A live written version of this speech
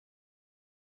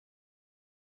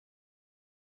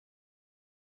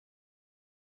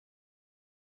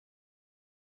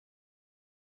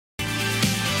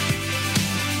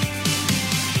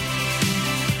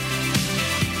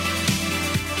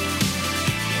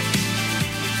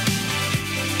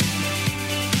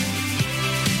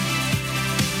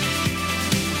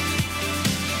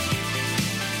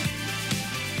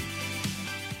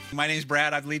My name's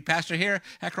Brad. I'm the lead pastor here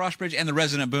at Crossbridge and the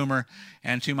resident boomer.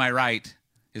 And to my right,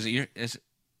 is it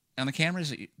on the camera?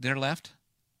 Is it their left?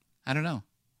 I don't know.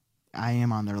 I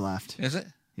am on their left. Is it?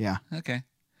 Yeah. Okay.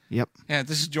 Yep. Yeah,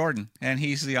 this is Jordan, and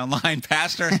he's the online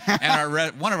pastor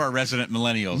and one of our resident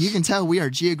millennials. You can tell we are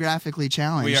geographically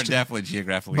challenged. We are definitely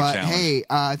geographically challenged. Hey,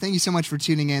 thank you so much for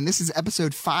tuning in. This is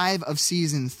episode 5 of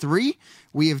season 3.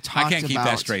 We have talked about... I can't keep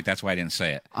that straight. That's why I didn't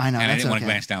say it. I know, and I didn't want to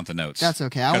okay. glance down at the notes. That's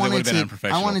okay. I wanted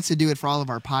to do it for all of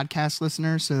our podcast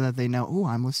listeners so that they know, oh,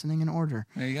 I'm listening in order.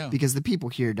 There you go. Because the people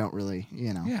here don't really,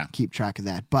 keep track of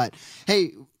that. But,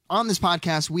 hey... On this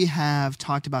podcast, we have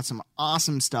talked about some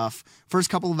awesome stuff. First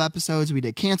couple of episodes, we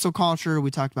did cancel culture.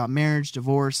 We talked about marriage,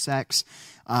 divorce, sex.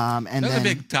 And that was a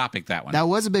big topic, that one. That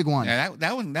was a big one. Yeah,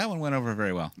 that one went over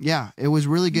very well. Yeah, it was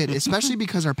really good, especially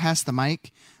because our Pass the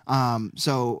Mic.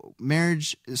 So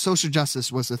marriage, social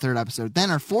justice was the 3rd episode. Then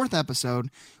our 4th episode,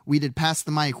 we did Pass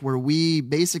the Mic, where we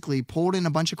basically pulled in a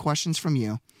bunch of questions from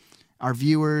you, our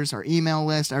viewers, our email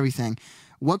list, everything.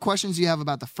 What questions do you have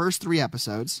about the first 3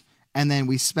 episodes? And then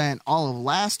we spent all of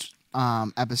last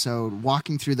episode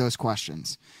walking through those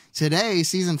questions. Today,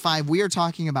 season 5, we are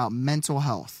talking about mental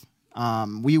health.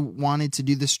 We wanted to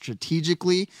do this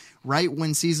strategically right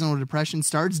when seasonal depression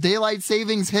starts. Daylight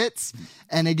savings hits,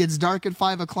 and it gets dark at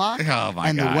 5 o'clock. Oh, my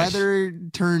and gosh. The weather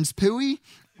turns pooey,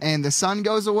 and the sun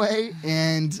goes away,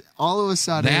 and all of a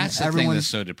sudden, that's the thing that's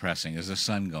so depressing, is the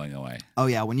sun going away. Oh,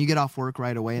 yeah, when you get off work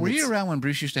right away. Were you around when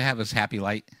Bruce used to have his happy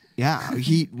light? Yeah,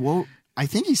 I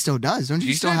think he still does. Don't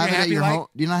you still have it at your home?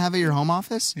 Do you not have it at your home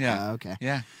office? Yeah. Okay.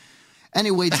 Yeah.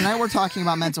 Anyway, tonight we're talking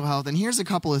about mental health, and here's a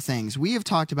couple of things. We have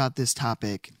talked about this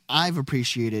topic I've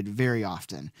appreciated very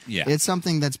often. Yeah. It's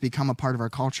something that's become a part of our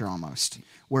culture almost,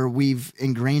 where we've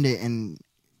ingrained it in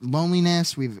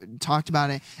loneliness. We've talked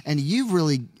about it, and you've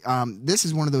really, this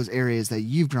is one of those areas that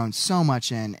you've grown so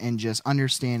much in just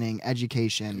understanding,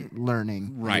 education,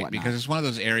 learning. Right, because it's one of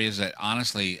those areas that,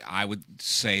 honestly, I would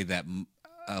say that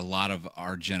a lot of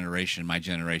our generation, my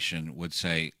generation, would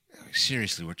say,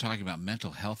 seriously, we're talking about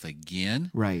mental health again?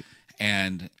 Right.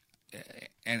 And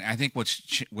I think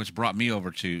what's brought me over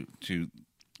to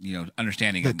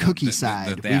understanding the cookie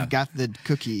side. We've got the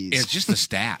cookies. It's just the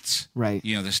stats. Right.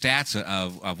 The stats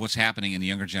of what's happening in the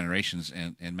younger generations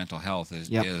in mental health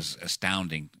is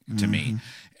astounding to me.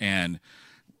 And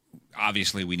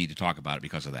obviously, we need to talk about it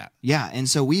because of that. Yeah, and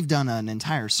so we've done an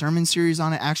entire sermon series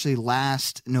on it. Actually,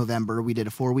 last November, we did a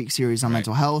 4-week series on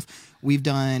mental health. We've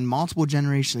done multiple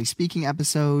generationally speaking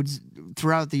episodes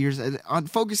throughout the years,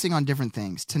 focusing on different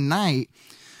things. Tonight,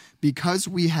 because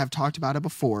we have talked about it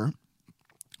before,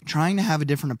 trying to have a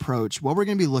different approach, what we're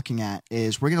going to be looking at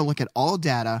is we're going to look at all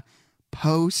data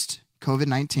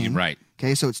post-COVID-19. Right.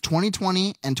 Okay, so it's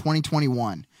 2020 and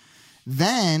 2021.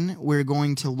 Then we're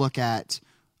going to look at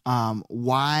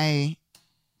why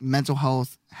mental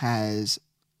health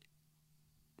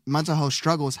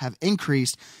struggles have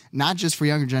increased, not just for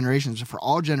younger generations, but for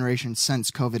all generations since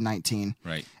COVID-19.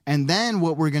 Right. And then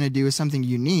what we're going to do is something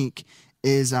unique,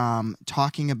 is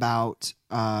talking about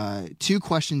 2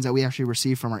 questions that we actually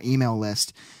received from our email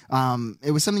list.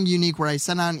 It was something unique where I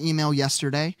sent out an email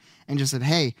yesterday and just said,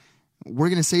 hey, we're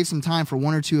going to save some time for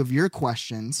 1 or 2 of your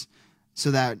questions, so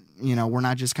that, we're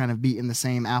not just kind of beating the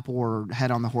same apple or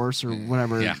head on the horse or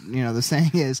whatever, the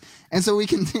saying is. And so we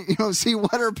can, see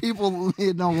what are people,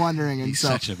 wondering. And He's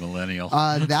such a millennial.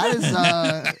 That is,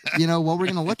 what we're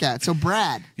going to look at. So,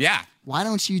 Brad. Yeah. Why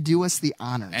don't you do us the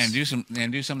honors? And do some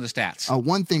of the stats.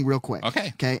 One thing real quick.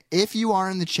 Okay. If you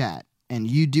are in the chat and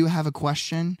you do have a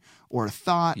question or a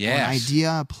thought or an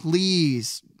idea,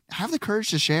 please have the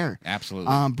courage to share.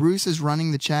 Absolutely. Bruce is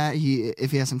running the chat.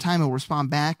 If he has some time, he'll respond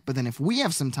back. But then if we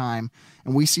have some time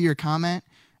and we see your comment,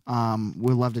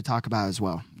 we'd love to talk about it as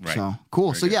well. Right. So,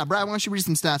 cool. Very good. Brad, why don't you read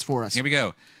some stats for us? Here we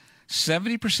go.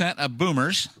 70% of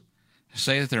boomers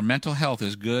say that their mental health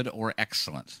is good or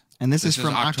excellent. And this is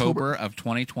from October of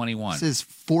 2021. This is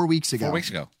 4 weeks ago. 4 weeks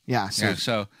ago. Yeah.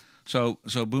 So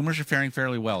boomers are faring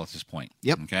fairly well at this point.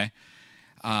 Yep. Okay.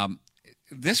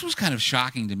 This was kind of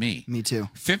shocking to me. Me too.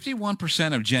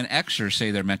 51% of Gen Xers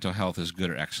say their mental health is good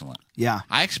or excellent. Yeah.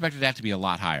 I expected that to be a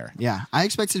lot higher. Yeah. I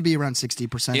expected it to be around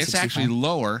 60%. It's 65%. actually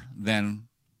lower than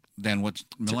what's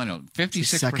millennial.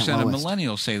 56% of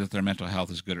millennials say that their mental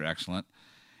health is good or excellent,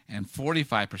 and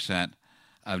 45%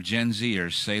 of Gen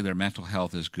Zers say their mental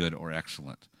health is good or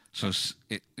excellent. So,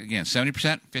 again,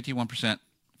 70%, 51%,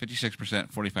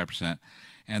 56%, 45%.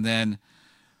 And then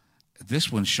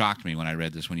this one shocked me when I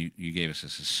read this, when you gave us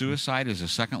this. Suicide is the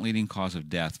second leading cause of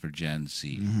death for Gen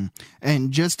Z. Mm-hmm.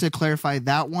 And just to clarify,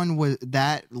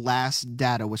 that last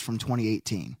data was from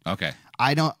 2018. Okay.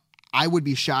 I would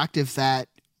be shocked if that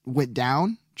went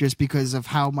down just because of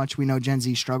how much we know Gen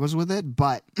Z struggles with it.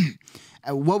 But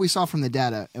what we saw from the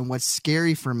data and what's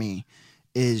scary for me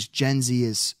is Gen Z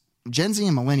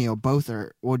and Millennial both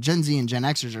are, well, Gen Z and Gen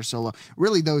Xers are so low.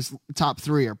 Really, those top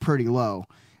three are pretty low,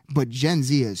 but Gen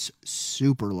Z is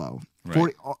super low.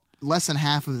 Right. Less than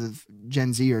half of the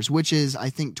Gen Zers, which is, I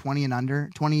think, 20 and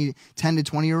under, 10 to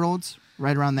 20-year-olds,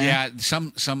 right around there. Yeah,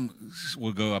 some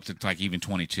will go up to like even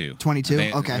 22.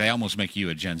 22? Okay. They almost make you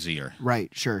a Gen Zer.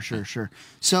 Right, sure.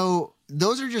 So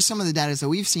those are just some of the data that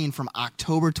we've seen from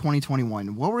October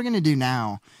 2021. What we're going to do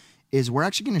now is we're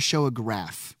actually going to show a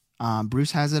graph.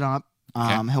 Bruce has it up.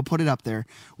 Okay. He'll put it up there.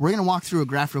 We're going to walk through a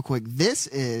graph real quick. This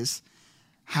is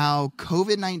how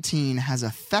COVID-19 has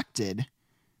affected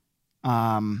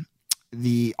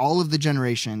all of the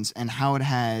generations and how it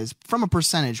has, from a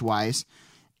percentage-wise,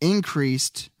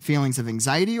 increased feelings of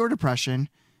anxiety or depression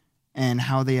and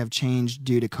how they have changed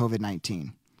due to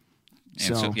COVID-19.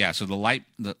 And so the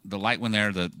light one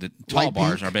there, the tall Light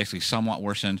bars pink. are basically somewhat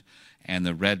worsened, and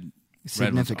the red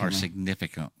ones are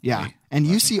significant. Yeah, and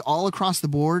you see all across the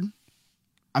board.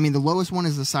 I mean, the lowest one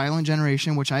is the silent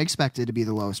generation, which I expected to be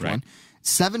the lowest one.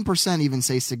 7% even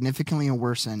say significantly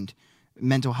worsened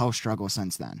mental health struggle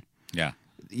since then. Yeah.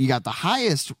 You got the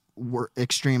highest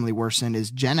extremely worsened is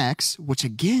Gen X, which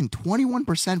again,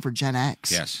 21% for Gen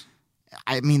X. Yes.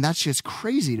 I mean, that's just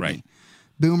crazy to Right. me.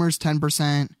 Boomers,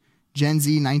 10%. Gen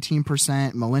Z,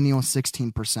 19%. Millennials,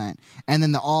 16%. And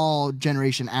then the all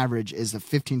generation average is the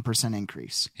 15%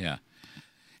 increase. Yeah.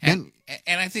 And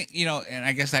I think, and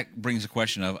I guess that brings the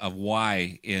question of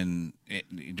why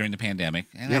during the pandemic,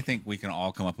 and I think we can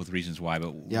all come up with reasons why,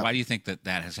 but why do you think that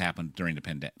has happened during the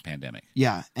pandemic?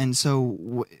 Yeah, and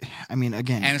so, I mean,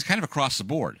 again... And it's kind of across the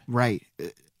board. Right.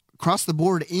 Across the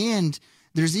board, and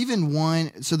there's even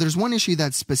there's one issue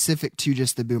that's specific to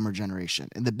just the boomer generation.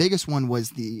 And the biggest one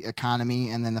was the economy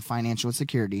and then the financial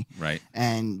insecurity. Right.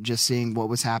 And just seeing what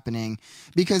was happening.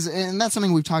 And that's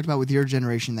something we've talked about with your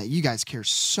generation, that you guys care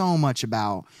so much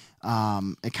about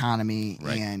economy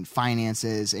and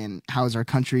finances and how's our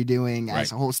country doing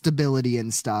as a whole, stability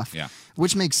and stuff. Yeah.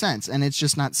 Which makes sense. And it's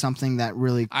just not something that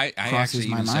really I crosses actually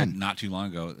my even mind. said not too long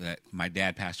ago that my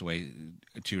dad passed away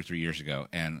 2 or 3 years ago,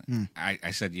 and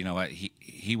I said, you know what,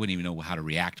 he wouldn't even know how to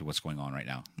react to what's going on right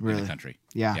now in the country.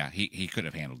 Yeah. He could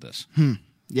have handled this.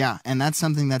 Yeah, and that's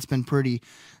something that's been pretty,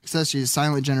 especially the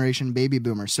silent generation, baby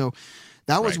boomers. So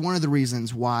that was one of the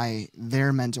reasons why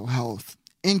their mental health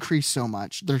increased so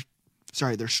much. Their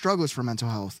struggles for mental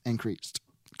health increased.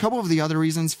 A couple of the other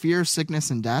reasons: fear, sickness,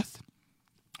 and death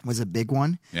was a big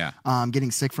one. Yeah.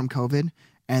 Getting sick from COVID,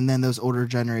 and then those older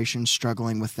generations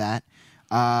struggling with that.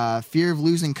 Fear of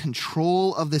losing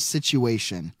control of the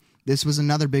situation. This was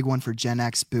another big one for Gen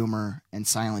X, Boomer, and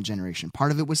Silent Generation.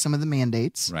 Part of it was some of the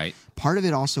mandates. Right. Part of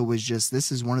it also was just,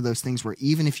 this is one of those things where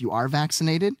even if you are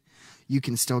vaccinated, you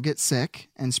can still get sick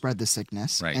and spread the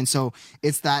sickness. Right. And so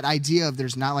it's that idea of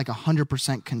there's not like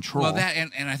 100% control. Well, that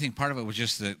and I think part of it was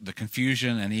just the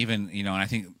confusion, and even, and I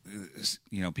think,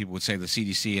 people would say the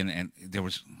CDC and there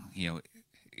was,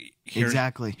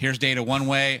 exactly. Here's data one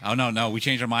way. Oh, no, we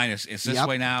changed our mind. It's this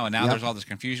way now, and now there's all this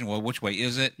confusion. Well, which way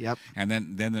is it? Yep. And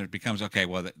then it becomes, okay,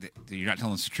 well, you're not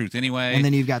telling us the truth anyway. And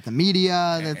then you've got the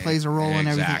media that plays a role in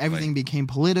everything. Exactly. Everything became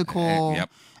political. Yep.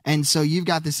 And so you've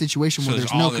got this situation where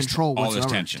there's no control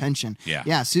whatsoever. All this tension.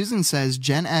 Yeah. Susan says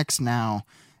Gen X now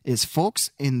is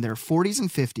folks in their 40s and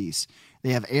 50s.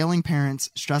 They have ailing parents,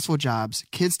 stressful jobs,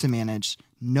 kids to manage.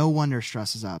 No wonder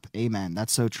stress is up. Amen.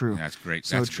 That's so true. That's great.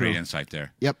 So That's true. Great insight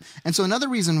there. Yep. And so another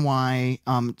reason why,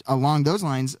 along those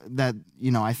lines, that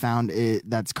I found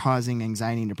that's causing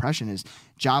anxiety and depression is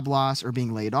job loss or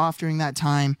being laid off during that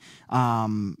time,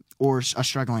 or a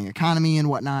struggling economy and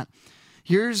whatnot.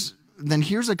 Here's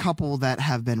a couple that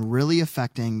have been really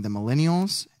affecting the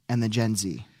millennials and the Gen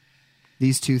Z.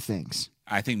 These two things.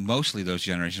 I think mostly those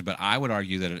generations, but I would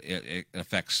argue that it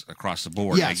affects across the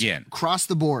board again. Across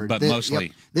the board. But mostly.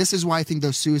 Yep. This is why I think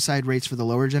those suicide rates for the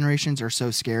lower generations are so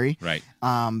scary. Right.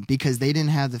 Because they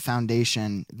didn't have the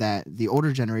foundation that the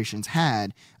older generations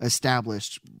had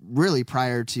established really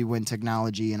prior to when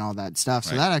technology and all that stuff.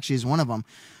 So that actually is one of them.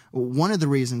 One of the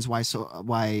reasons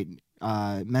why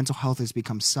mental health has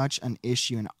become such an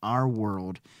issue in our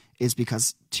world is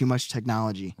because too much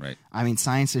technology. Right. I mean,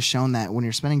 science has shown that when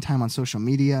you're spending time on social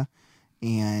media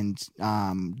and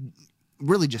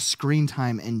really just screen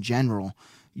time in general,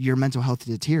 your mental health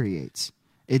deteriorates.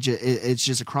 It's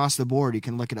just across the board. You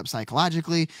can look it up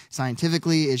psychologically,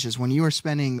 scientifically. It's just when you are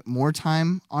spending more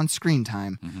time on screen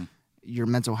time, your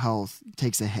mental health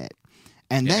takes a hit.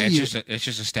 And then it's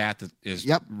just a stat that is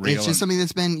real. It's just something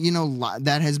that's been,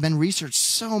 that has been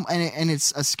researched and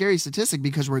it's a scary statistic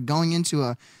because we're going into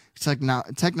a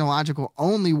technological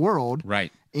only world.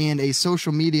 Right. And a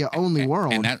social media only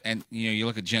world. And you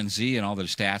look at Gen Z and all the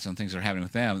stats and things that are happening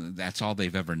with them, that's all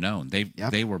they've ever known.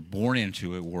 They were born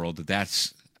into a world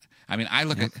that's I mean,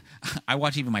 I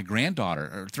watch even my granddaughter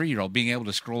or 3-year-old being able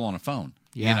to scroll on a phone.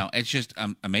 Yeah. It's just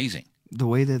amazing. The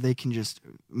way that they can just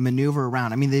maneuver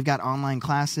around. I mean, they've got online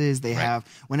classes. They have,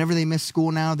 whenever they miss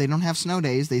school now, they don't have snow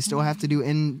days. They still have to do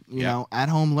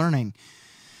at-home learning.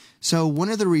 So one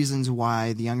of the reasons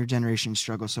why the younger generation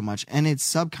struggles so much, and it's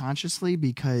subconsciously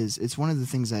because it's one of the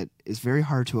things that is very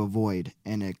hard to avoid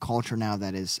in a culture now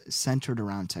that is centered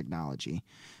around technology.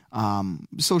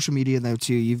 Social media, though,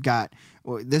 too, you've got,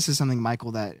 this is something,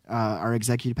 Michael, that our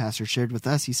executive pastor shared with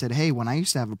us. He said, hey, when I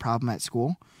used to have a problem at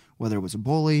school, whether it was a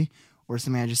bully or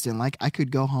something I just didn't like, I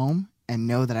could go home and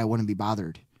know that I wouldn't be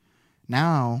bothered.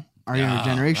 Now, our younger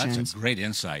generations that's a great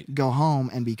insight. Go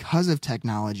home, and because of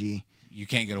technology, you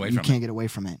can't get away from it. You can't get away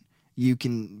from it. You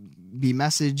can be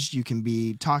messaged. You can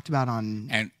be talked about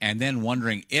on... And then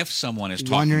wondering if someone is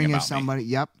talking about if somebody...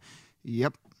 me.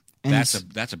 Yep. And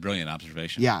that's a brilliant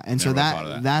observation. Yeah, and so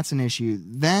that's an issue.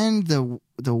 Then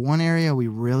the one area we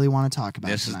really want to talk about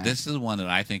this is the one that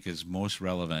I think is most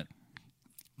relevant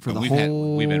for the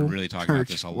we've been really talking about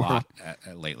this a lot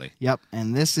lately. Yep,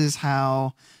 and this is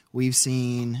how we've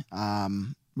seen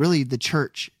really the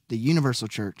church, the universal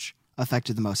church,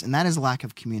 affected the most, and that is lack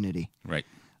of community. Right.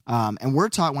 And we're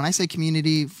taught, when I say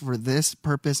community for this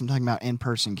purpose, I'm talking about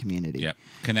in-person community. Yeah.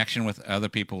 Connection with other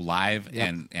people live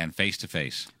and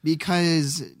face-to-face.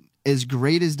 Because as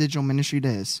great as digital ministry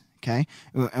is, okay,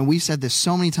 and we've said this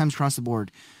so many times across the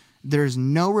board, there's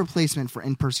no replacement for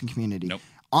in-person community. Nope.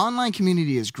 Online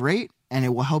community is great, and it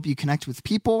will help you connect with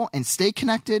people and stay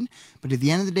connected. But at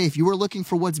the end of the day, if you are looking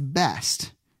for what's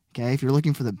best, okay, if you're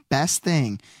looking for the best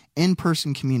thing,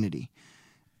 in-person community.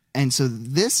 And so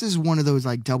this is one of those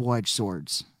like double-edged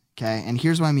swords, okay? And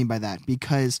here's what I mean by that.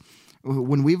 Because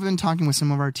when we've been talking with some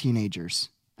of our teenagers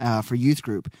for youth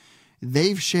group,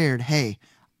 they've shared, hey,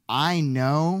 I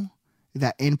know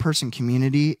that in-person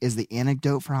community is the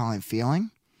antidote for how I'm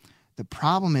feeling. The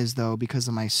problem is, though, because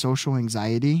of my social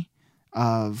anxiety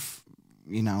of,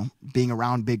 being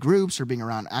around big groups or being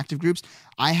around active groups,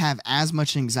 I have as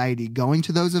much anxiety going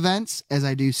to those events as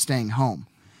I do staying home.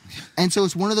 And so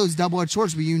it's one of those double-edged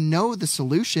swords where the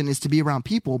solution is to be around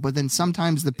people, but then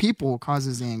sometimes the people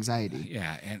causes the anxiety.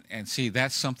 Yeah, and see,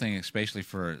 that's something especially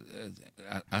for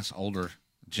us older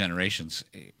generations,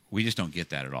 we just don't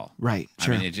get that at all. Right,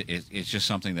 sure. I mean, it's just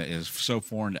something that is so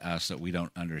foreign to us that we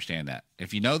don't understand that.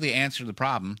 If you know the answer to the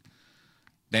problem,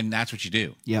 then that's what you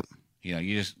do. Yep.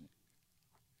 You just...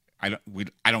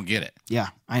 I don't get it. Yeah,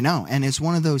 I know. And it's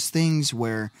one of those things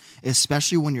where,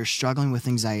 especially when you're struggling with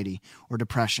anxiety or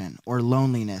depression or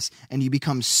loneliness, and you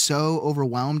become so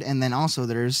overwhelmed, and then also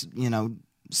there's,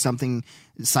 something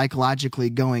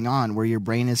psychologically going on where your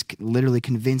brain is literally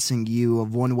convincing you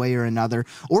of one way or another,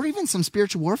 or even some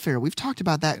spiritual warfare. We've talked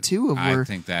about that too. I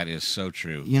think that is so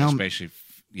true, especially...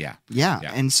 Yeah.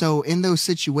 And so in those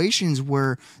situations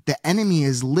where the enemy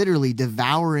is literally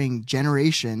devouring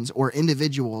generations or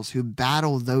individuals who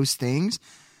battle those things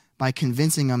by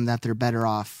convincing them that they're better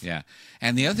off. Yeah.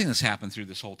 And the other thing that's happened through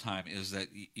this whole time is that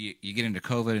you get into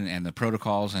COVID and the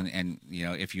protocols and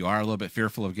if you are a little bit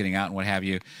fearful of getting out and what have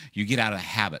you, you get out of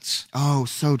habits. Oh,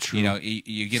 so true.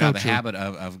 You get out of the habit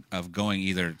of going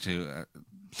either to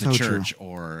church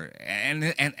or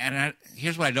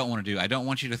here's what I don't want to do. I don't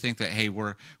want you to think that, hey,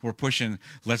 we're pushing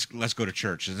let's go to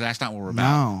church. That's not what we're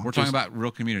about. No, we're talking about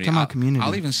real community.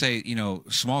 I'll even say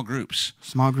small groups.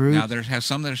 Small groups. Now there's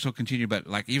some that are still continuing, but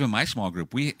like even my small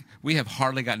group, we have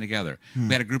hardly gotten together. We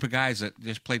had a group of guys that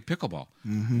just played pickleball.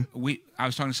 I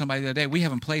was talking to somebody the other day. We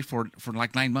haven't played for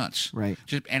like 9 months. Right.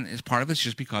 And it's part of it's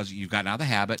just because you've gotten out of the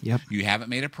habit. Yep. You haven't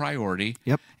made a priority.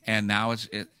 Yep. And now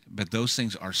but those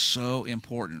things are so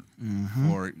important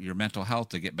for your mental health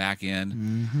to get back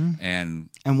in. And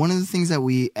one of the things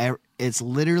that it's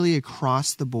literally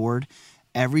across the board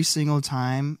every single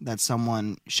time that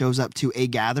someone shows up to a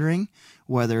gathering,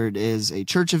 whether it is a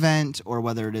church event or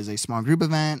whether it is a small group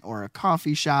event or a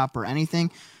coffee shop or anything,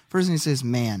 first thing he says,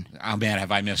 man,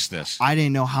 have I missed this? I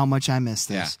didn't know how much I missed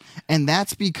this. Yeah. And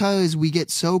that's because we get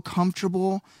so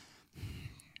comfortable.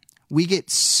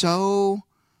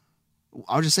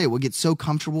 I'll just say we'll get so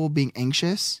comfortable being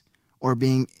anxious or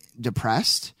being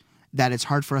depressed that it's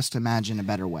hard for us to imagine a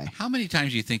better way. How many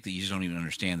times do you think that you just don't even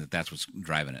understand that that's what's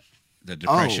driving it? The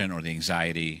depression or the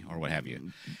anxiety or what have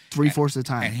you? 3/4 of the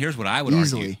time. And here's what I would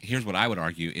argue. Here's what I would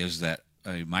argue is that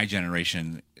my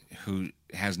generation who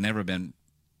has never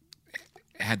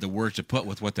had the words to put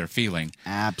with what they're feeling.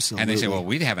 Absolutely. And they say, well,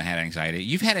 we haven't had anxiety.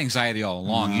 You've had anxiety all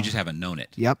along. You just haven't known it.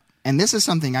 Yep. And this is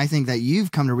something I think that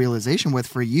you've come to realization with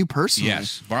for you personally.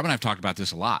 Yes. Barb and I have talked about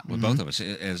this a lot with both of us.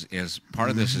 Is part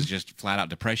of this is just flat out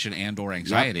depression and or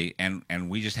anxiety, and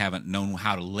we just haven't known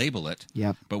how to label it.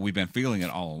 Yep. But we've been feeling it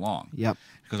all along. Yep.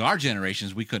 Because our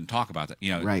generations, we couldn't talk about that.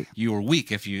 Right. You were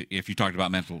weak if you talked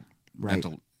about mental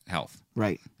health.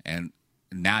 Right. And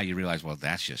now you realize, well,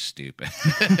 that's just stupid.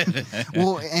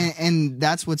 Well, and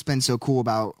that's what's been so cool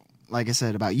about, like I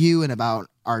said, about you and about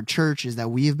our church is that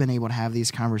we have been able to have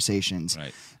these conversations.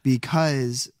 Right.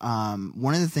 Because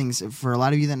one of the things, for a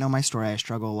lot of you that know my story, I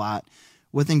struggle a lot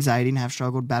with anxiety and have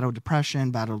struggled, battled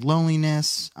depression, battled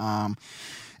loneliness,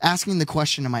 asking the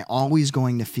question, am I always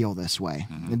going to feel this way?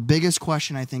 The biggest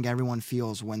question I think everyone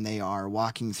feels when they are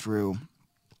walking through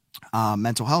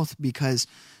mental health, because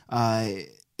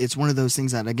it's one of those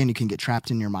things that, again, you can get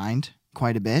trapped in your mind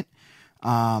quite a bit.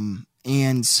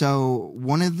 And so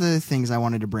one of the things I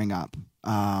wanted to bring up,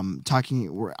 I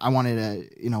wanted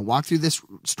to, walk through this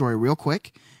story real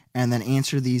quick and then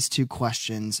answer these two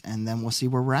questions, and then we'll see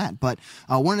where we're at. But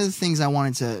one of the things I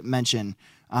wanted to mention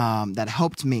that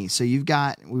helped me. So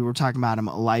we were talking about him,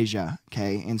 Elijah,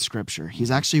 okay, in scripture.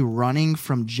 He's actually running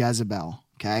from Jezebel.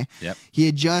 Okay. Yep. He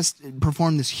had just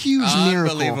performed this huge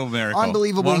Unbelievable miracle. One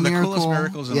of the coolest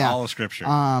miracles in all of Scripture.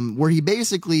 Where he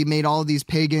basically made all of these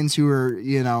pagans who were,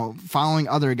 following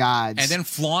other gods. And then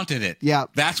flaunted it. Yeah.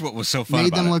 That's what was so fun Made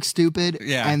about them it. look stupid.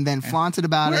 Yeah. And then flaunted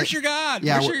about Where's it. Your God?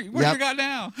 Yeah. Where's your God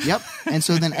now? Yep. And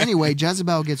so then anyway,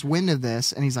 Jezebel gets wind of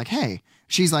this, and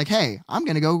she's like, hey, I'm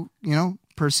going to go,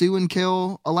 pursue and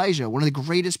kill Elijah, one of the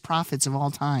greatest prophets of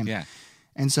all time. Yeah.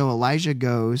 And so Elijah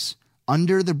goes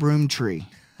under the broom tree.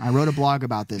 I wrote a blog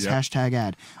about this,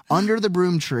 #ad, under the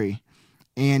broom tree,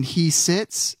 and he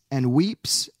sits and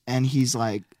weeps, and he's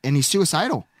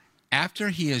suicidal. After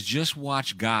he has just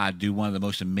watched God do one of the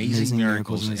most amazing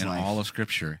miracles in all of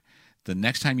Scripture, the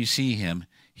next time you see him,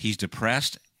 he's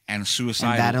depressed and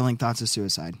suicidal. And battling thoughts of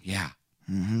suicide. Yeah.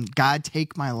 Mm-hmm. God,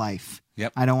 take my life.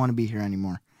 Yep. I don't want to be here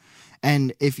anymore.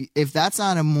 And if that's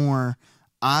not a more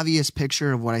obvious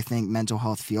picture of what I think mental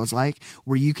health feels like,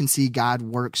 where you can see God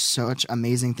work such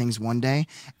amazing things one day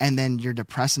and then you're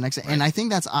depressed the next day. Right. And I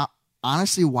think that's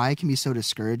honestly why it can be so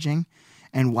discouraging,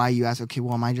 and why you ask, okay,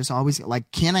 well, am I just always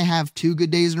can I have 2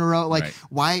 good days in a row?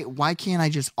 Why can't I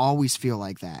just always feel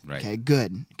like that? Right. Okay,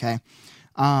 good. Okay.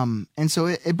 And so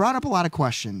it brought up a lot of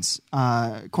questions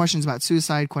about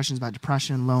suicide, questions about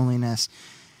depression, loneliness.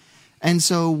 And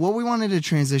so what we wanted to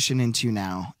transition into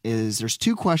now is there's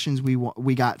 2 questions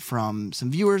we got from some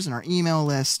viewers in our email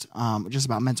list, just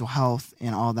about mental health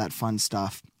and all that fun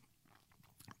stuff.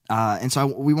 And so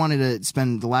we wanted to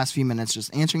spend the last few minutes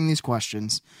just answering these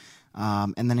questions,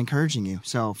 and then encouraging you.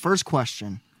 So first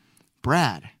question,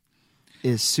 Brad,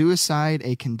 is suicide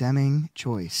a condemning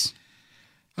choice?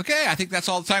 Okay, I think that's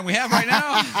all the time we have right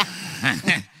now.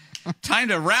 Time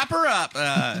to wrap her up.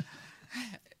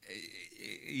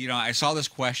 I saw this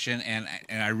question, and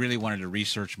I really wanted to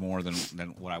research more than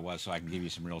what I was, so I can give you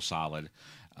some real solid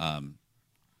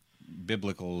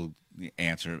biblical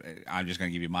answer. I'm just going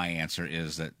to give you my answer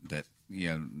is that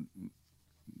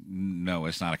no,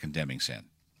 it's not a condemning sin.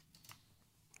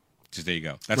 Just there you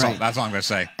go. That's all. That's all I'm going to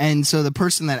say. And so the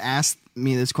person that asked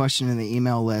me this question in the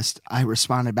email list, I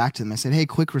responded back to them. I said, "Hey,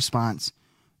 quick response.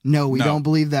 No, we don't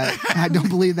believe that. I don't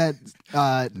believe that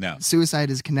no. Suicide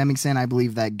is a condemning sin. I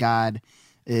believe that God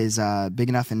is big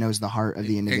enough and knows the heart of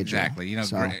the individual." Exactly.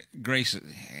 Grace,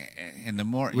 and the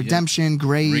more redemption,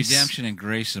 grace, and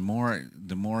grace. The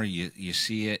more you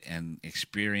see it and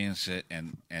experience it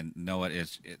and know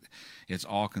it, it's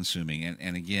all consuming.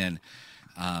 And again,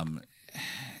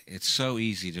 it's so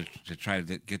easy to try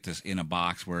to get this in a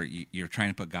box where you're trying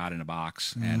to put God in a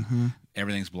box and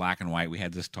everything's black and white. We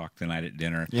had this talk tonight at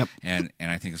dinner. Yep. And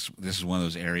I think this is one of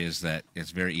those areas that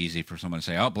it's very easy for someone to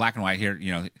say, "Oh, black and white here,"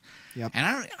 Yep.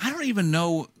 And I don't even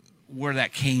know where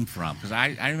that came from, because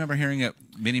I remember hearing it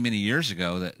many years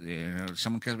ago that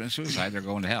someone commits suicide, they're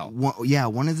going to hell.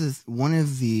 One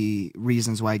of the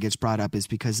reasons why it gets brought up is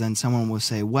because then someone will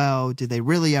say, "Well, did they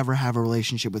really ever have a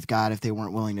relationship with God if they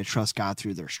weren't willing to trust God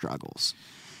through their struggles?"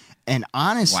 And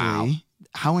honestly,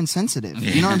 how insensitive.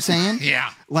 You know what I'm saying?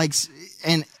 Yeah.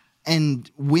 And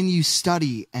when you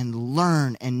study and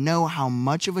learn and know how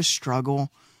much of a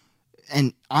struggle,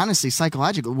 and honestly,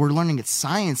 psychologically, we're learning it's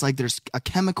science. There's a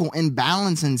chemical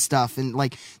imbalance and stuff, and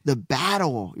the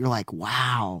battle. You're like,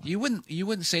 wow. You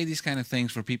wouldn't say these kind of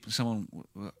things for people. Someone,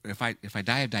 if I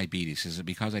die of diabetes, is it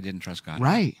because I didn't trust God?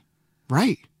 Right.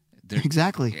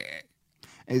 Exactly.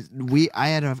 I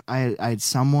had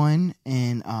someone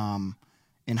in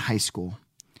high school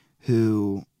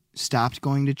who stopped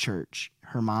going to church.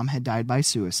 Her mom had died by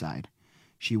suicide.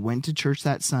 She went to church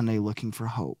that Sunday looking for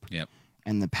hope. Yep.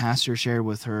 And the pastor shared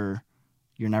with her,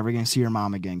 "You're never going to see your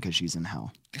mom again because she's in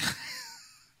hell."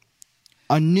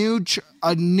 a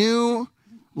new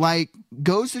like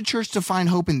goes to church to find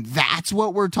hope, and that's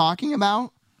what we're talking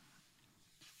about.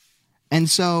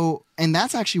 And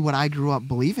that's actually what I grew up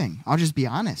believing. I'll just be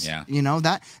honest. Yeah.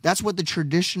 That's what the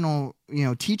traditional,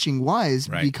 teaching was,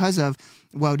 right. because of,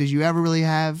 well, did you ever really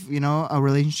have, a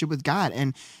relationship with God?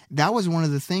 And that was one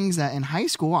of the things that in high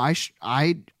school I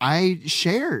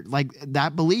shared, like,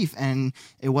 that belief. And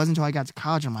it wasn't until I got to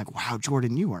college I'm like, wow,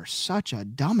 Jordan, you are such a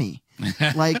dummy.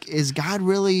 Like, is God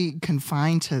really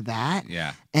confined to that?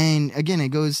 Yeah. And again, it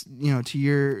goes, to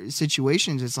your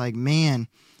situations. It's like, man,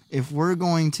 if we're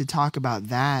going to talk about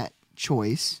that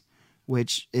choice,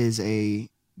 which is a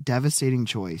devastating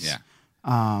choice,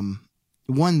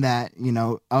 one that,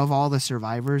 of all the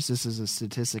survivors, this is a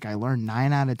statistic I learned,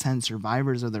 9 out of 10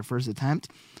 survivors of their first attempt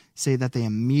say that they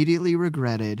immediately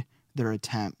regretted their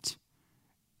attempt.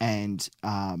 And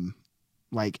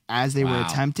as they were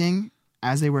attempting,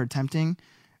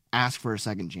 ask for a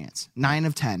second chance. 9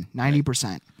 of 10,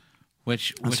 90%.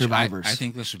 Which survivors. I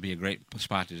think this would be a great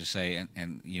spot to just say,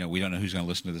 and we don't know who's going to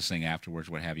listen to this thing afterwards,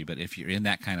 what have you, but if you're in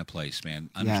that kind of place, man,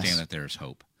 understand that there is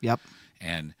hope. Yep.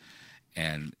 And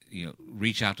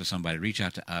reach out to somebody, reach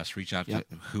out to us, reach out to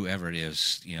whoever it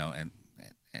is,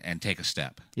 and take a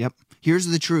step. Yep. Here's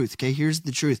the truth, okay? Here's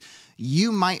the truth.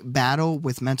 You might battle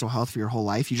with mental health for your whole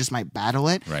life. You just might battle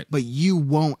it, right. But you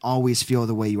won't always feel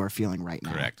the way you are feeling right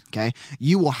now. Correct. Okay?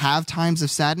 You will have times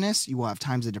of sadness. You will have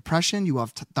times of depression. You will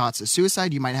have thoughts of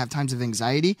suicide. You might have times of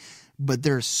anxiety, but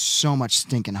there's so much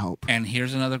stinking hope. And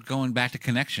here's another, going back to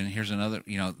connection, here's another,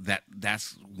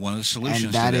 that's one of the solutions.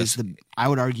 And that to is I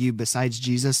would argue, besides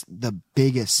Jesus, the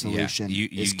biggest solution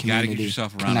is community. You got to get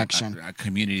yourself around a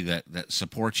community that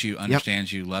supports you,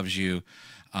 understands you, loves you,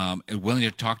 willing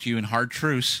to talk to you in hard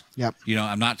truths. Yep.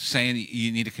 I'm not saying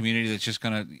you need a community that's just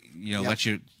going to, let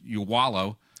you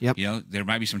wallow. Yep. There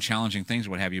might be some challenging things or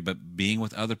what have you, but being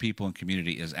with other people in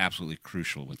community is absolutely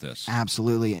crucial with this.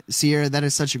 Absolutely. Sierra, that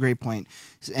is such a great point.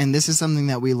 And this is something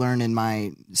that we learned in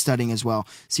my studying as well.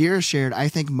 Sierra shared, I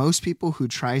think most people who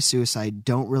try suicide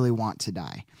don't really want to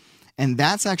die. And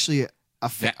that's actually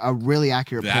a really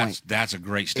accurate point. That's a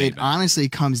great statement. It honestly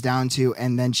comes down to,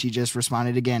 and then she just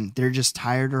responded again, they're just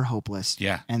tired or hopeless.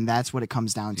 Yeah. And that's what it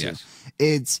comes down to.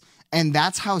 Yes. And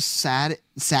that's how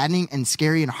saddening and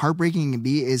scary and heartbreaking it can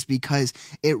be, is because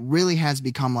it really has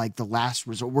become like the last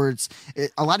resort, where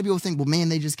a lot of people think, well, man,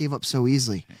 they just gave up so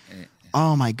easily.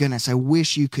 Oh my goodness. I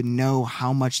wish you could know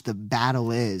how much the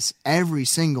battle is every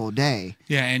single day.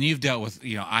 Yeah. And you've dealt with,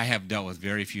 I have dealt with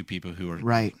very few people who are,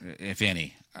 right, if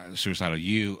any, suicidal.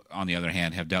 You, on the other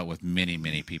hand, have dealt with many,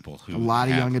 many people who a lot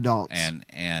of young adults.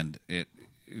 And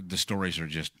the stories are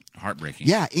just heartbreaking.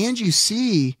 Yeah. And you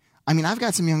see, I've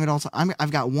got some young adults.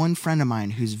 I've got one friend of mine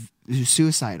who's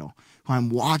suicidal, who I'm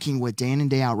walking with day in and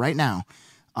day out right now.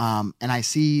 And I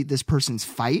see this person's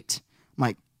fight. I'm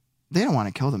like, they don't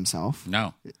want to kill themselves.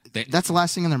 No. That's the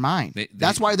last thing in their mind.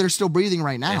 That's why they're still breathing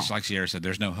right now. It's like Sierra said,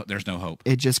 there's no hope.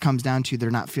 It just comes down to they're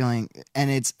not feeling,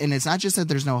 and it's not just that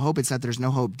there's no hope, it's that there's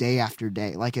no hope day after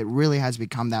day. Like, it really has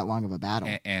become that long of a battle.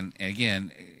 And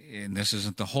again, and this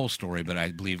isn't the whole story, but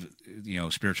I believe,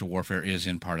 spiritual warfare is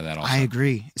in part of that also. I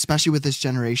agree, especially with this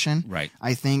generation. Right.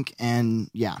 I think, and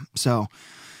yeah, so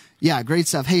yeah, great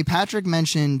stuff. Hey, Patrick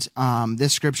mentioned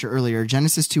this scripture earlier,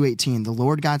 Genesis 2:18. The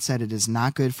Lord God said, "It is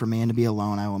not good for man to be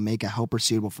alone. I will make a helper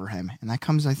suitable for him." And that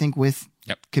comes, I think, with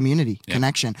community,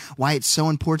 connection. Why it's so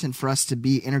important for us to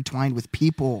be intertwined with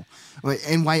people,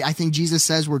 and why I think Jesus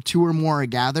says, "Where 2 or more are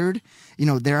gathered,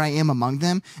 there I am among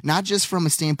them." Not just from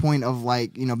a standpoint of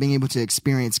being able to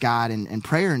experience God and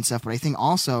prayer and stuff, but I think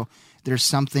also there's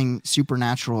something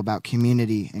supernatural about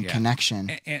community and connection.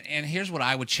 And here's what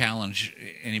I would challenge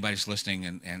anybody's listening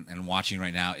and watching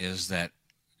right now, is that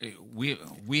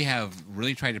we have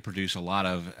really tried to produce a lot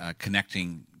of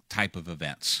connecting type of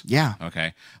events. Yeah.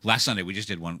 Okay. Last Sunday we just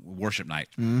did one, worship night,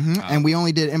 and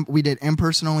we did in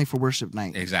person only for worship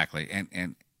night. Exactly.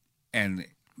 And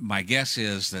my guess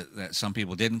is that some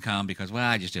people didn't come because, well,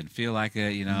 I just didn't feel like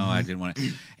it. I didn't want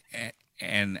to.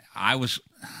 And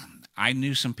I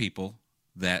knew some people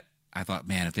that I thought,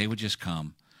 man, if they would just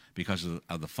come because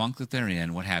of the funk that they're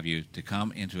in, what have you, to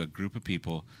come into a group of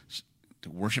people to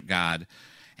worship God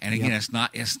And again,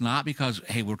 it's not because,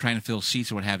 hey, we're trying to fill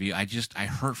seats or what have you. I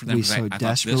hurt for them. We so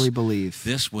desperately believe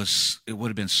it would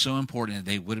have been so important, and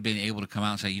they would have been able to come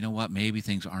out and say, you know what, maybe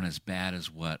things aren't as bad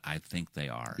as what I think they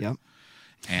are. Yep.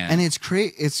 And it's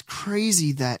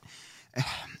crazy that,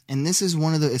 and this is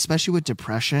one of the, especially with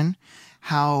depression,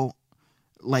 how,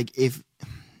 like, if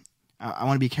I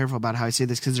want to be careful about how I say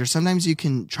this, because there's sometimes you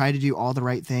can try to do all the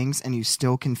right things and you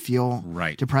still can feel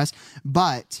depressed.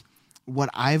 But what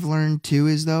I've learned too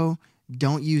is, though,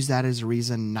 don't use that as a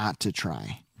reason not to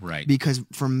try. Right. Because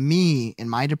for me, in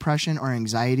my depression or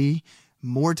anxiety,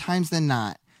 more times than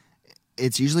not,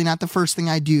 it's usually not the first thing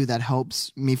I do that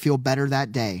helps me feel better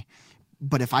that day.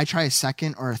 But if I try a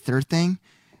second or a third thing,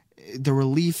 the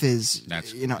relief is,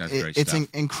 it's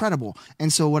incredible.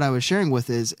 And so what I was sharing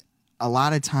with is, a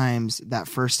lot of times that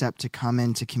first step to come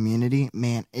into community,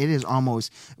 man, it is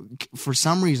almost, for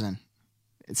some reason,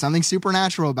 it's something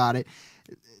supernatural about it.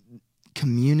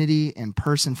 Community in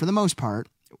person, for the most part,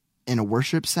 in a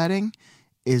worship setting,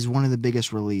 is one of the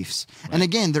biggest reliefs. Right. And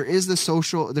again, there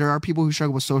are people who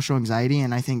struggle with social anxiety,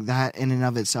 and I think that in and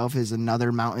of itself is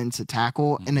another mountain to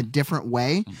tackle in a different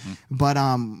way. Mm-hmm. But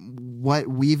what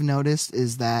we've noticed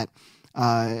is that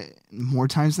more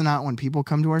times than not, when people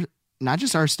come to not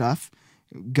just our stuff,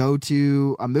 go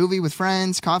to a movie with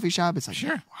friends, coffee shop, it's like,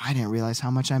 sure, I didn't realize how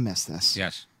much I missed this.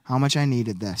 Yes. How much I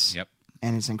needed this. Yep.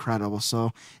 And it's incredible.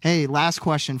 So, hey, last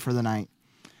question for the night.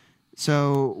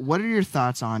 So what are your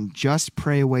thoughts on just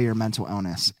pray away your mental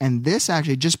illness? And this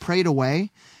actually, just prayed away,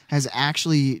 was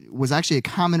actually a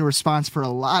common response for a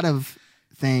lot of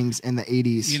things in the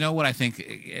 80s. You know what I think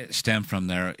it stemmed from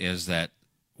there is that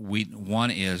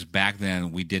one is back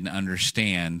then we didn't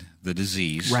understand the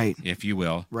disease, right, if you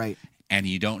will. Right. And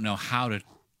you don't know how to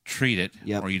treat it,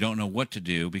 yep, or you don't know what to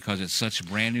do because it's such a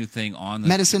brand new thing on the...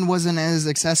 Medicine wasn't as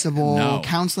accessible. No,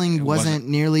 counseling wasn't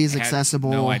nearly as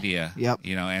accessible. No idea. Yep.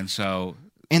 And so...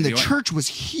 And the church was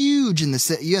huge in the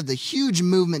city. You had the huge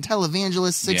movement,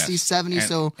 televangelists, 60s, yes,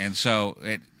 70s. And so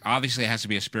it obviously has to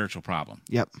be a spiritual problem.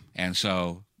 Yep. And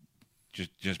so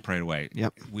just pray it away.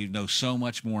 Yep. We know so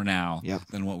much more now, yep,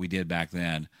 than what we did back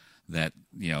then that,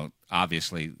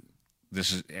 obviously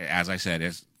this is, as I said,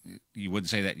 you wouldn't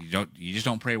say that you just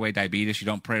don't pray away diabetes, you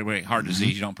don't pray away heart disease,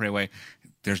 mm-hmm, you don't pray away.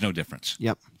 There's no difference.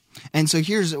 Yep. And so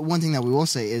here's one thing that we will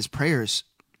say is prayer is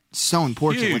so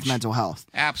important, huge, with mental health.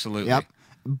 Absolutely. Yep.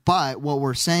 But what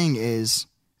we're saying is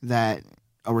that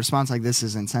a response like this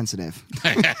is insensitive.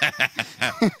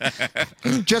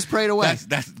 Just pray it away.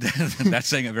 That's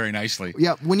saying it very nicely.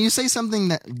 Yeah. When you say something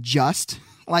that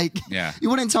yeah, you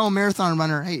wouldn't tell a marathon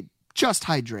runner, hey, just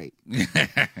hydrate.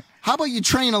 How about you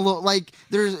train a little? Like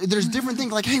there's different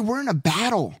things. Like, hey, we're in a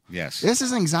battle. Yes. This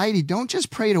is anxiety. Don't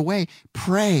just pray it away.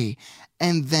 Pray.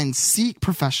 And then seek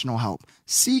professional help,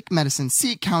 seek medicine,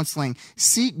 seek counseling,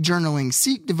 seek journaling,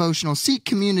 seek devotional, seek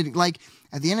community. Like,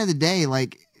 at the end of the day,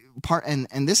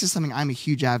 and this is something I'm a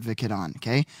huge advocate on,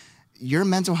 okay? Your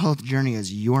mental health journey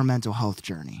is your mental health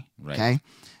journey, right, okay?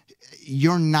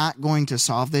 You're not going to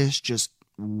solve this just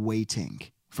waiting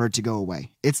for it to go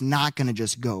away. It's not going to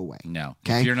just go away. No.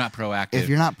 Okay? If you're not proactive.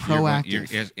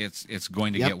 It's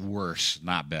going to yep, get worse,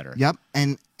 not better. Yep.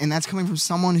 And that's coming from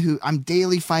someone who I'm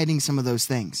daily fighting some of those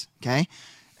things. Okay.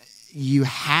 You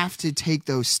have to take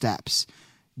those steps.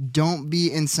 Don't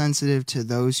be insensitive to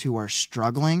those who are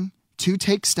struggling to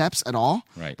take steps at all,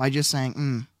 right, by just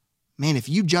saying, man, if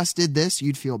you just did this,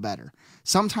 you'd feel better.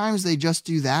 Sometimes they just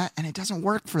do that and it doesn't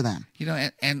work for them.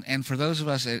 And for those of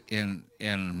us in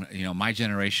my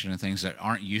generation and things that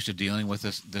aren't used to dealing with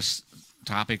this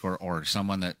topic, or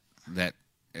someone that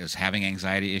is having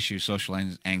anxiety issues, social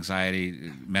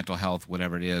anxiety, mental health,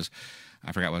 whatever it is,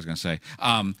 I forgot what I was going to say.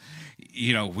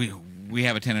 We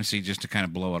have a tendency just to kind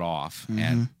of blow it off,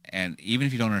 mm-hmm, and even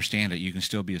if you don't understand it, you can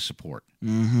still be a support.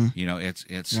 Mm-hmm.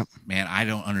 It's yep, man, I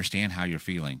don't understand how you're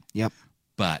feeling. Yep.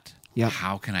 But yep,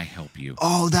 how can I help you?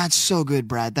 Oh, that's so good,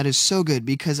 Brad. That is so good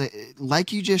because,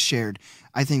 like you just shared,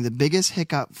 I think the biggest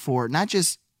hiccup for not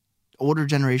just older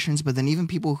generations, but then even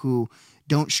people who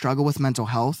don't struggle with mental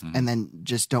health, mm-hmm, and then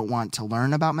just don't want to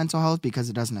learn about mental health because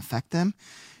it doesn't affect them.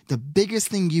 The biggest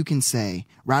thing you can say,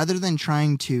 rather than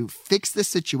trying to fix the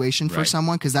situation for, right,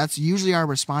 someone, because that's usually our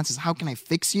response is, how can I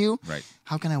fix you? Right.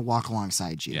 How can I walk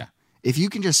alongside you? Yeah. If you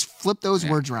can just flip those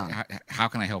words around. How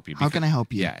can I help you? How can I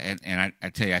help you? Yeah, and I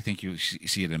tell you, I think you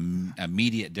see an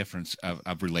immediate difference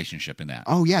of relationship in that.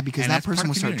 Oh, yeah, because that person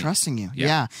will start trusting you.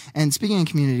 Yeah. And speaking of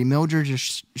community, Mildred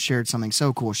just shared something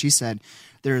so cool. She said,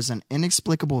 there is an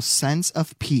inexplicable sense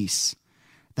of peace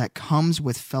that comes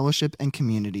with fellowship and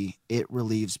community. It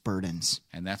relieves burdens.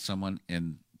 And that's someone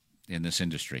in in this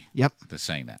industry. Yep. That's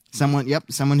saying that.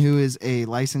 Someone who is a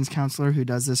licensed counselor who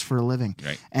does this for a living.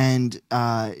 Right. And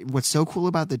what's so cool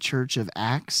about the church of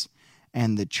Acts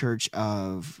and the church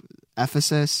of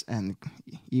Ephesus and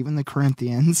even the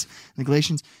Corinthians, the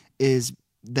Galatians, is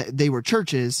that they were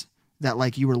churches that,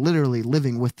 like, you were literally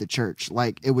living with the church.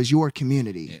 Like, it was your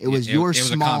community. It was your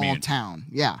small town.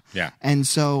 Yeah. Yeah. And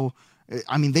so,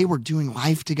 I mean, they were doing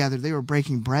life together. They were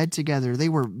breaking bread together. They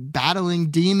were battling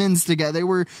demons together. They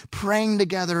were praying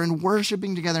together and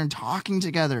worshiping together and talking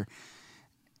together.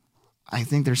 I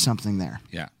think there's something there.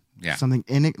 Yeah. Yeah. Something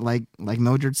like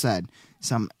Mildred said,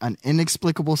 an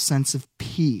inexplicable sense of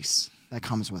peace that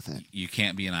comes with it. You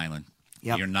can't be an island.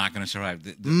 Yep. You're not going to survive.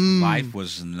 Life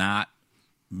was not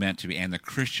meant to be, and the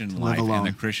Christian life and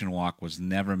the Christian walk was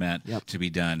never meant to be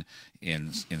done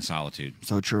in solitude.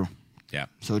 So true. Yeah.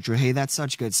 So true. Hey, that's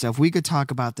such good stuff. We could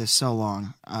talk about this so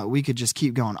long. We could just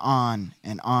keep going on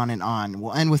and on and on.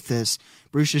 We'll end with this.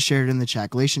 Bruce just shared it in the chat.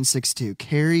 Galatians 6:2.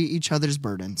 Carry each other's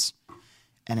burdens,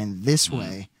 and in this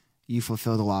way, you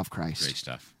fulfill the law of Christ. Great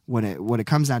stuff. What it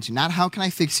comes down to, not how can I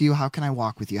fix you, how can I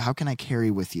walk with you, how can I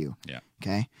carry with you? Yeah.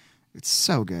 Okay? It's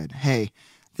so good. Hey,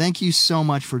 thank you so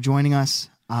much for joining us.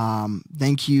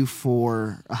 Thank you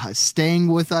for staying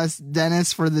with us,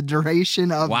 Dennis, for the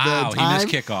duration of the time. Wow, he missed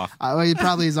kickoff. He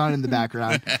probably is on in the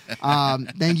background.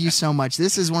 Thank you so much.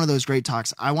 This is one of those great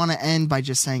talks. I want to end by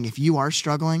just saying, if you are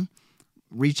struggling,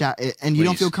 reach out. And you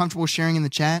don't feel comfortable sharing in the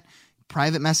chat,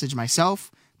 private message myself,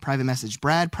 private message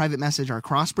Brad, private message our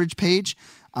Crossbridge page.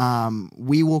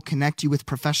 We will connect you with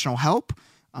professional help.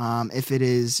 If it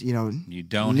is, you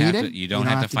don't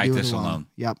have to fight this alone.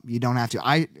 Yep, you don't have to.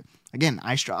 I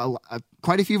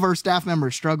quite a few of our staff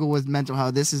members struggle with mental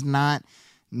health. This is not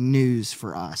news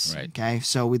for us. Right. Okay,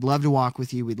 so we'd love to walk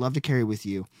with you. We'd love to carry with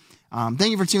you. Thank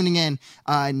you for tuning in.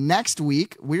 Next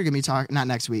week we're gonna be talking. Not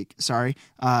next week. Sorry,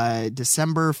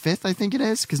 December 5th, I think it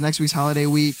is, because next week's holiday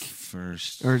week.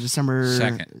 First or December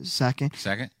 2nd.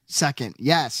 2nd.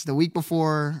 Yes, the week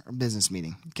before our business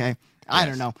meeting. Okay. I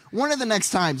don't know. One of the next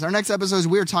times, our next episodes,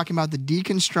 we're talking about the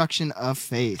deconstruction of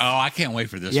faith. Oh, I can't wait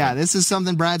for this. Yeah, this is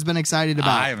something Brad's been excited about.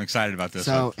 I am excited about this.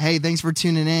 So, hey, thanks for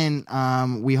tuning in.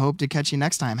 We hope to catch you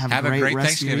next time. Have a great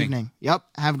rest of your evening. Yep.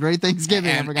 Have a great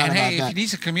Thanksgiving. I forgot about that. If you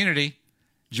need a community,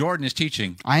 Jordan is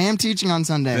teaching. I am teaching on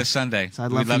Sunday. This Sunday. So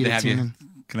I'd love to have you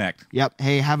connect. Yep.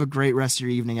 Hey, have a great rest of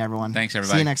your evening, everyone. Thanks,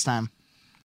 everybody. See you next time.